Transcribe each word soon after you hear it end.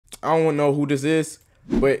I don't know who this is,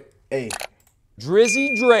 but hey.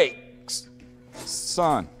 Drizzy Drake's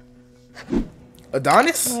son.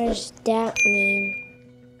 Adonis? What does that mean?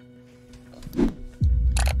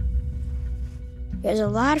 There's a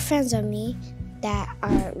lot of friends of me that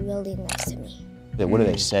are really nice to me. What do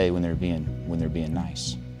they say when they're being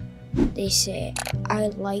nice? They say, I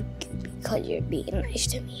like you because you're being nice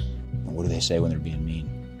to me. And what do they say when they're being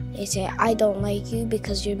mean? They say, I don't like you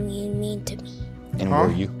because you're being mean to me. And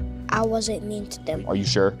were you? I wasn't mean to them. Are you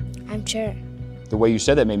sure? I'm sure. The way you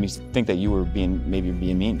said that made me think that you were maybe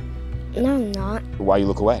being mean. No, I'm not. Why you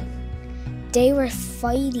look away? They were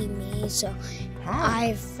fighting me, so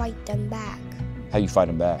I fight them back. How you fight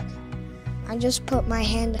them back? I just put my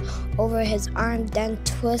hand over his arm, then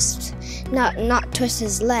twist, not twist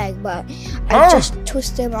his leg, but I just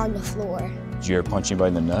twist him on the floor. Did you ever punch anybody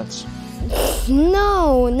in the nuts?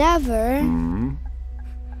 No, never.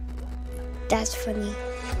 That's funny.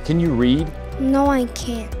 Can you read? No, I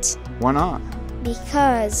can't. Why not?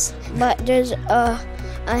 But there's a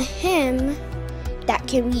him that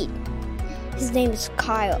can read. His name is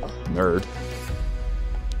Kyle. Nerd.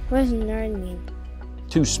 What does nerd mean?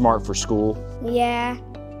 Too smart for school. Yeah.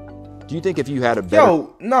 Do you think if you had a better...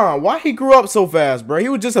 Yo, nah, why he grew up so fast, bro? He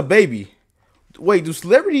was just a baby. Wait, do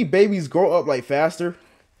celebrity babies grow up like faster?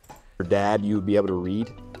 Dad, you would be able to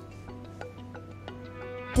read?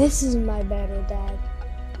 This is my better dad.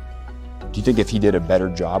 Do you think if he did a better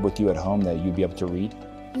job with you at home that you'd be able to read?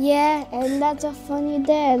 Yeah, and that's a funny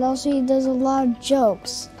dad. Also, he does a lot of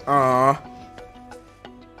jokes.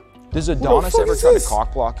 Does Adonis ever try to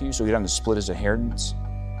cock block you so he doesn't split his inheritance?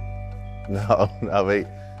 No, wait.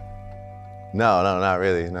 No, not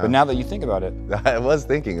really, no. But now that you think about it. I was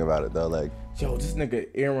thinking about it, though, like. Yo, this nigga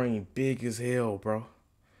earring big as hell, bro.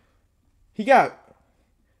 He got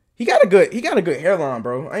a good hairline,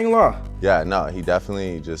 bro. I ain't gonna lie. Yeah, no, he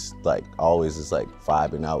definitely just, like, always is, like,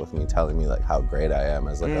 vibing out with me, telling me, like, how great I am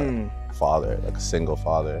as, like, a father, like, a single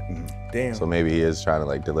father. Damn. So maybe he is trying to,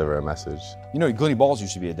 like, deliver a message. You know, Glenny Balls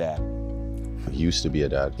used to be a dad. He used to be a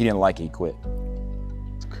dad. He didn't like it, he quit.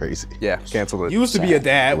 It's crazy. Yeah, cancel it. Used to be a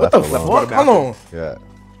dad. What Left the alone. fuck? Hold on. Yeah.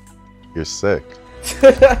 You're sick.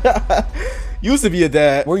 Used to be a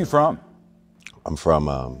dad. Where are you from? I'm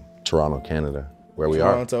from Toronto, Canada, where we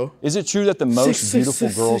are. Toronto. Is it true that the most 6, beautiful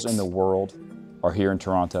 6, girls 6. in the world are here in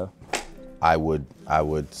Toronto? I would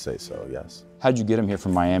say so, yes. How'd you get them here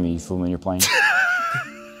from Miami? You flew them in your plane?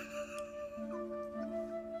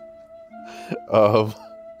 Oh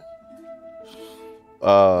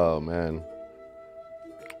man.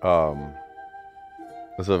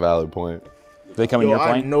 That's a valid point. They come in Yo, your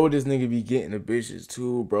I plane? know this nigga be getting the bitches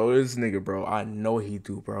too, bro. This nigga, bro, I know he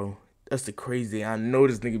do, bro. That's the crazy. I know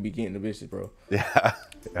this nigga be getting the bitches, bro. Yeah.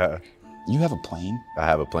 You have a plane? I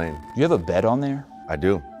have a plane. Do you have a bed on there? I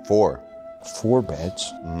do. 4. 4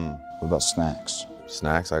 beds? What about snacks?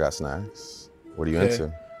 Snacks? I got snacks. What are you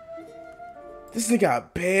into? This nigga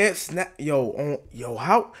got bad snap. Yo,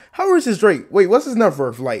 how rich is Drake? Wait, what's his net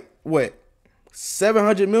worth? Like, what?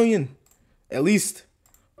 700 million? At least.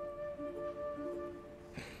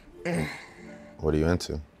 What are you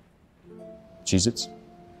into? Cheez-Its?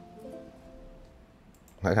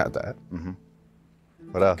 I got that.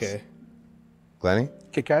 What else? Okay. Glenny?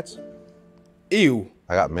 Kit Kats? Ew.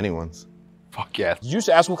 I got mini ones. Fuck yeah. Did you just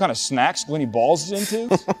ask what kind of snacks Glenny Balls is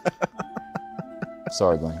into?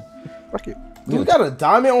 Sorry, Glenny. Fuck it. You got a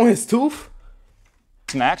diamond on his tooth?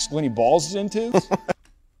 Snacks Glenny Balls is into?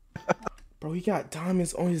 Bro, he got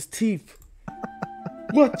diamonds on his teeth.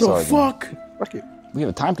 What the Sorry, fuck? Fuck it. We have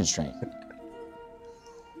a time constraint.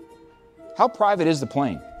 How private is the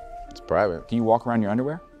plane? It's private. Can you walk around your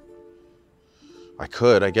underwear? I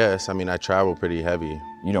could, I guess. I mean, I travel pretty heavy.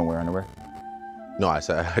 You don't wear underwear? No, I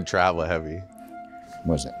said I travel heavy.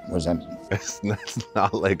 What does that mean? It's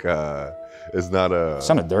not like it's not a. It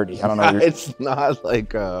sounded dirty. I don't know. What It's not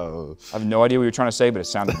like I have no idea what you're trying to say, but it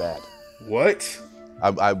sounded bad. What?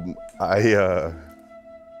 I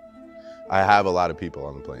have a lot of people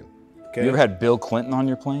on the plane. Okay. You ever had Bill Clinton on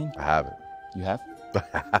your plane? I haven't. You have?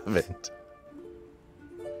 I haven't.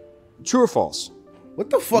 True or false? What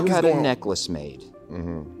the fuck You is had going a on? necklace made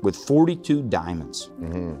with 42 diamonds.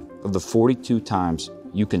 Of the 42 times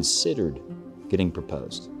you considered getting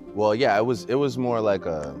proposed. Well, yeah, it was more like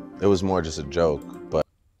it was more just a joke, but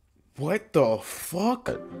What the fuck?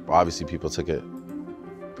 obviously people took it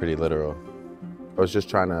pretty literal. I was just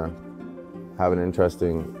trying to have an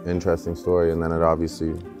interesting story, and then it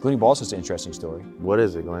obviously. Glenny Balls has an interesting story. What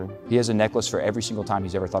is it, Glenn? He has a necklace for every single time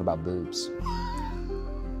he's ever thought about boobs.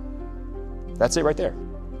 That's it right there.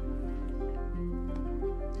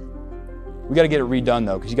 We got to get it redone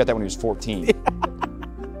though, because you got that when he was 14.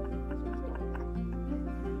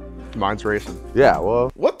 Mine's racing. Yeah,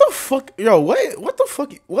 well, What the fuck? Yo, what the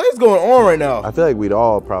fuck? What is going on right now? I feel like we'd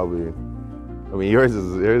all probably. I mean, yours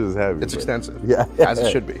is heavy. It's but- extensive. Yeah, As it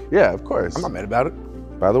should be. Yeah, of course. I'm not mad about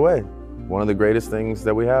it. By the way, one of the greatest things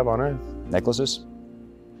that we have on Earth: Necklaces?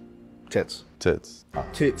 Tits. tits.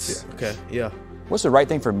 Tits. Okay, yeah. What's the right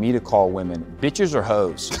thing for me to call women? Bitches or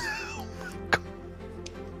hoes?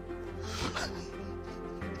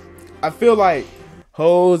 I feel like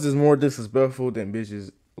hoes is more disrespectful than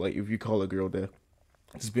bitches. Like if you call a girl that.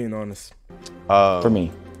 Just being honest. For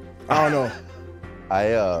me. I don't know.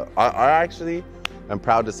 I actually am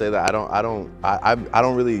proud to say that I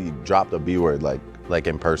don't really drop the B word like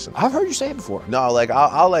in person. I've heard you say it before. No, like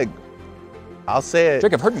I'll say it.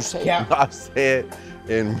 Drake, I've heard you say it. Yeah. I'll say it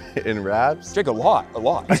in raps. Drake, a lot.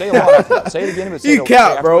 Say a lot after that. Say it again, but say You it,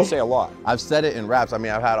 cap, say, bro. Say a lot. I've said it in raps. I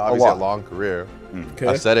mean, I've had obviously a lot. long career. Okay.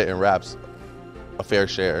 I've said it in raps a fair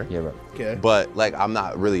share. Yeah, right. Okay. But like I'm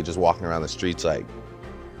not really just walking around the streets like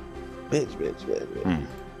bitch.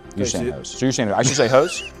 You're saying shit. hoes. So you're saying I should say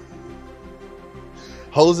hoes?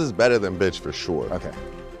 Hose is better than bitch for sure. Okay.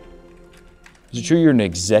 Is it true you're an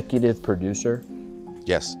executive producer?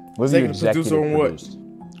 Yes. What have you Executive producer on what? produced?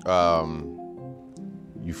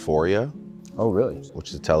 Euphoria, Oh, really? which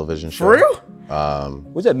is a television show. For real?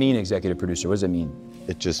 What does that mean, executive producer? What does that mean?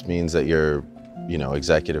 It just means that you're,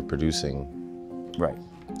 executive producing Right.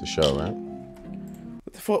 the show, right?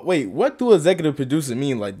 What the fuck? Wait, what do executive producer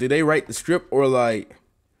mean? Like, did they write the script or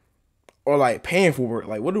paying for it?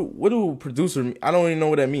 Like, what do producer mean? I don't even know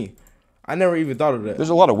what that mean. I never even thought of that. There's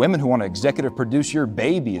a lot of women who want to executive produce your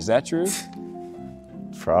baby. Is that true?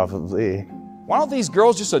 Probably. Why don't these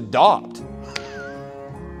girls just adopt?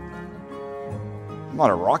 I'm not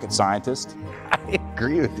a rocket scientist. I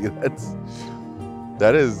agree with you.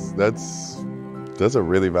 That's a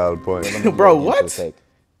really valid point. Bro, what?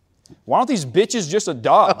 Why don't these bitches just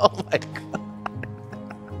adopt? Oh my God.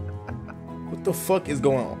 What the fuck is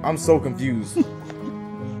going on? I'm so confused.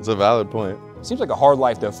 It's a valid point. Seems like a hard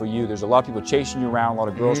life though for you. There's a lot of people chasing you around, a lot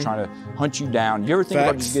of girls trying to hunt you down. You ever think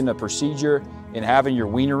about Facts. just getting a procedure and having your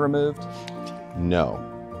wiener removed? No.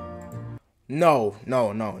 No.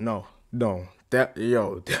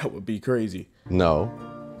 That would be crazy. No.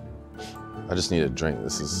 I just need a drink.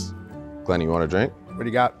 Glenn, you want a drink? What do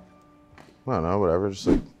you got? I don't know, whatever. Just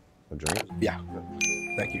like a drink. Yeah.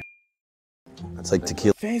 Thank you. It's like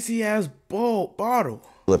tequila, Fancy ass bottle.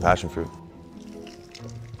 passion fruit.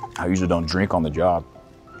 I usually don't drink on the job,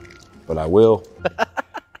 but I will.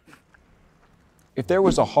 If there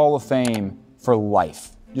was a Hall of Fame for life,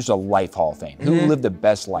 just a life Hall of Fame, who lived the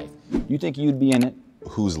best life? Do you think you'd be in it?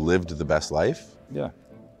 Who's lived the best life? Yeah.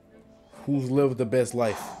 Who's lived the best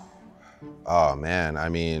life? Oh man, I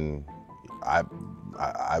mean, I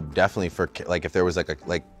definitely for like if there was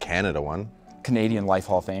like Canada one. Canadian Life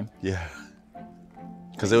Hall of Fame. Yeah.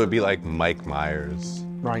 Because it would be like Mike Myers,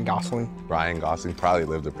 Ryan Gosling. Ryan Gosling probably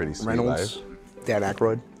lived a pretty sweet Reynolds. life. Dan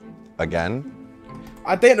Aykroyd. Again,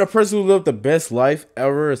 I think the person who lived the best life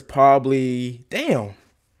ever is probably who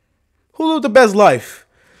lived the best life?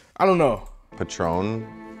 I don't know. Patron,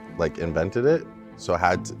 like invented it, so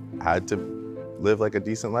had to live like a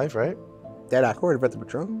decent life, right? Dan Aykroyd invented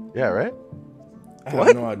Patron. Yeah, right? I have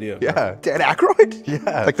What? no idea. bro. Yeah. Dan Aykroyd?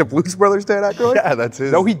 Yeah. Like the Blues Brothers Dan Aykroyd? Yeah, that's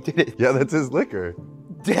his. No, he didn't. Yeah, that's his liquor.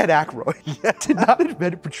 Dan Aykroyd did not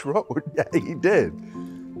invent Patron. Yeah, he did.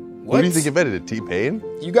 What? Who do you think invented it? T-Pain?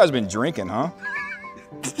 You guys been drinking, huh?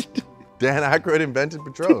 Dan Aykroyd invented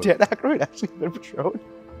Patron. Dan Aykroyd actually invented Patron.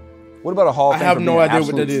 What about a Hall of I Fame have for no being an idea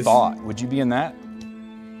what that absolute is. thought? Would you be in that?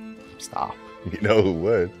 Stop. You know who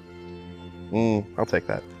would? I'll take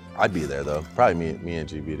that. I'd be there though. Probably me and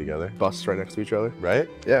GB together, Busts right next to each other. right?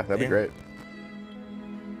 Yeah, that'd be Yeah. great.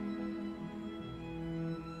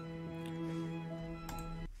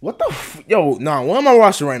 What the yo, nah, what am I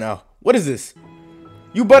watching right now? What is this?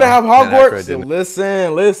 You better have Dan Aykroyd Hogwarts. didn't-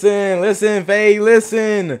 Listen, Faye,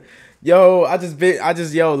 listen. Yo,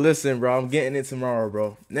 listen, bro. I'm getting it tomorrow,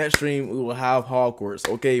 bro. Next stream, we will have Hogwarts.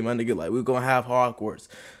 Okay, my nigga, like, we're gonna have Hogwarts.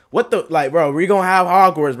 What the, like, bro, we gonna have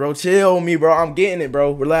Hogwarts, bro. Chill me, bro. I'm getting it,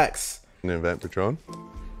 bro. Relax. Invent Patron?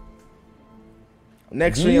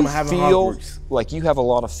 Next Do stream, you I'm having feel Hogwarts. like you have a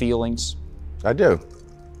lot of feelings? I do.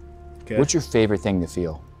 Okay. What's your favorite thing to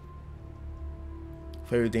feel?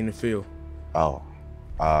 favorite thing to feel? Oh.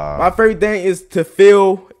 My favorite thing is to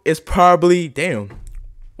feel is probably, damn.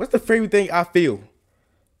 What's the favorite thing I feel?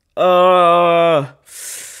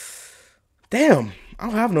 Damn. I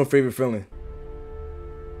don't have no favorite feeling.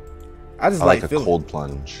 I just I like a feeling. cold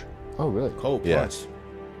plunge. Oh, really? Cold Yeah. plunge.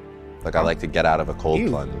 Like I like to get out of a cold Ew.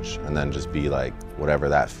 plunge and then just be like whatever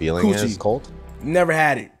that feeling Coochie. is. Cold? Never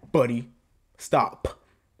had it, buddy. Stop.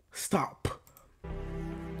 Stop.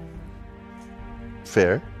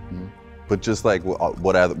 Fair. But just like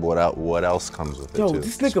what else comes with it? Yo, too?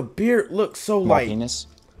 this nigga beard looks so like Penis.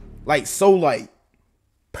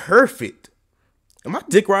 Perfect. Am I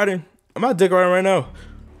dick riding? Am I dick riding right now?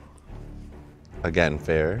 Again,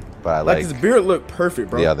 fair. But I Like like his beard look perfect,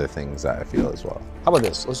 bro. the other things that I feel as well. How about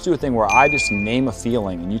this? Let's do a thing where I just name a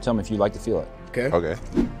feeling and you tell me if you like to feel it. Okay. Okay.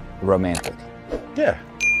 Romantic. Yeah.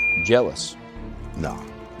 Jealous. No.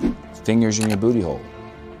 Fingers in your booty hole.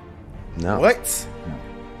 No. What?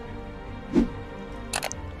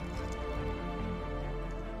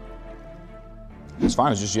 It's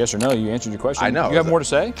fine. It's just yes or no. You answered your question. I know. You have more to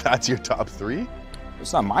say? That's your top 3?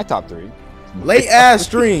 It's not my top 3. Late ass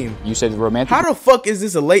stream. You said romantic. How the fuck is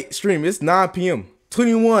this a late stream? It's 9 p.m.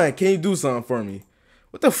 21. Can you do something for me?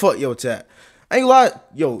 What the fuck, yo, chat? I ain't gonna lie.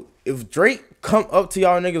 Yo, if Drake come up to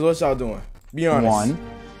y'all niggas, what y'all doing? Be honest. 1.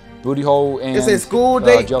 Booty hole and It's a school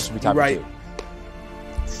date. jealous would be top Right.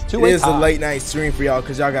 2. It is a late night stream for y'all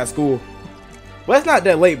because y'all got school. Well, it's not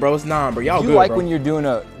that late, bro. It's 9, bro. Y'all Do good, you like bro. when you're doing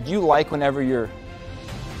a? Do you like whenever you're?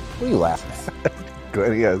 What are you laughing at?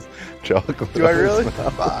 Glenn, he has chocolate. Do I really?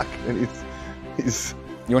 Fuck. And he's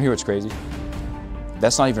You want to hear what's crazy?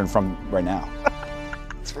 That's not even from right now.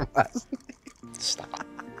 it's from last night. Stop.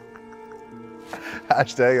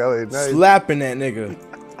 Hashtag LA night. Slapping that nigga.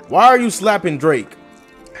 Why are you slapping Drake?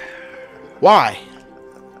 Why?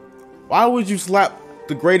 Why would you slap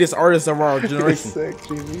the greatest artist of our generation? Sick,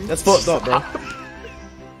 GB. That's fucked up, bro.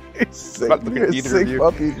 He's sick. I'm not looking You're at a either sick of you.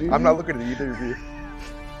 puppy, GB. I'm not looking at either of you.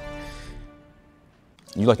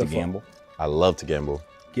 You like to gamble? I love to gamble.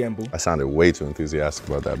 Gamble. I sounded way too enthusiastic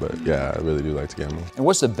about that, but yeah, I really do like to gamble. And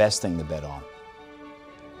what's the best thing to bet on?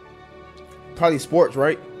 Probably sports,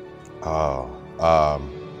 right? Oh,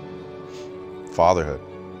 fatherhood.